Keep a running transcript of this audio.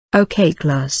Okay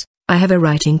class, I have a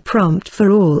writing prompt for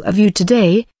all of you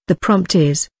today. The prompt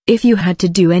is, if you had to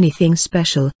do anything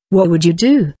special, what would you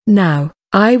do? Now,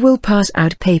 I will pass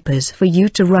out papers for you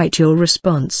to write your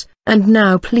response, and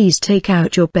now please take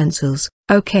out your pencils.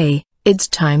 Okay, it's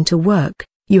time to work.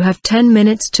 You have 10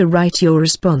 minutes to write your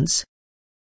response.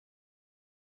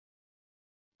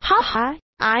 Haha,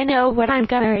 I know what I'm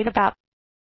gonna write about.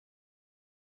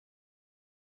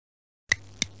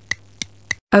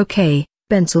 Okay,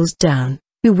 pencils down.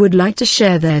 Who would like to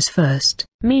share theirs first?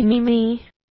 Me.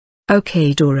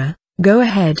 Okay Dora, go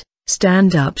ahead,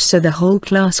 stand up so the whole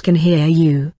class can hear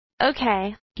you.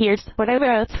 Okay, here's what I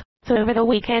wrote. So over the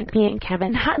weekend me and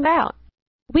Kevin hung out.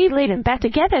 We laid in bed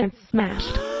together and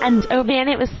smashed, and oh man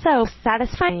it was so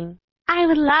satisfying. I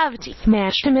would love to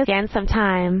smash him again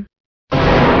sometime.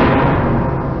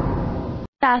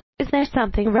 Is there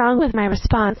something wrong with my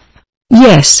response?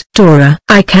 Yes, Dora.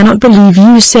 I cannot believe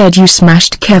you said you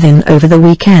smashed Kevin over the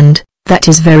weekend. That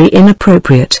is very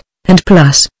inappropriate. And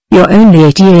plus, you're only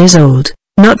 8 years old,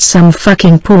 not some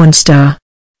fucking porn star.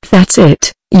 That's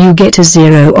it. You get a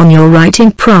 0 on your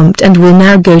writing prompt and will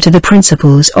now go to the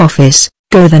principal's office.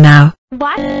 Go there now.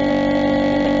 What?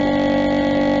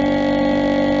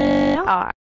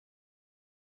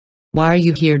 Why are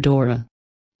you here, Dora?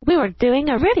 We were doing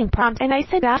a writing prompt and I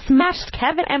said I smashed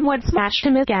Kevin and would smash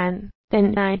him again.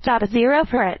 Then I got a 0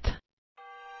 for it.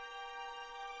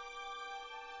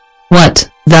 What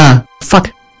the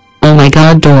fuck? Oh my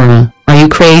god, Dora, are you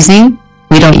crazy?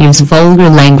 We don't use vulgar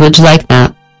language like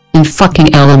that in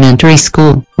fucking elementary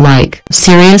school. Like,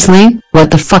 seriously?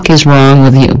 What the fuck is wrong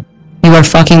with you? You are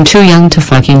fucking too young to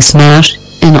fucking smash,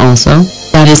 and also,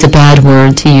 that is a bad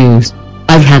word to use.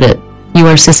 I've had it. You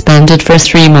are suspended for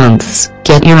 3 months.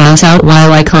 Get your ass out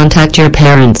while I contact your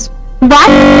parents.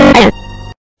 What?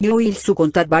 You will so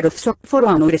contact bar of sock for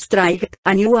honor strike,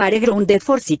 and you are grounded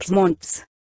for 6 months.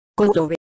 Go away.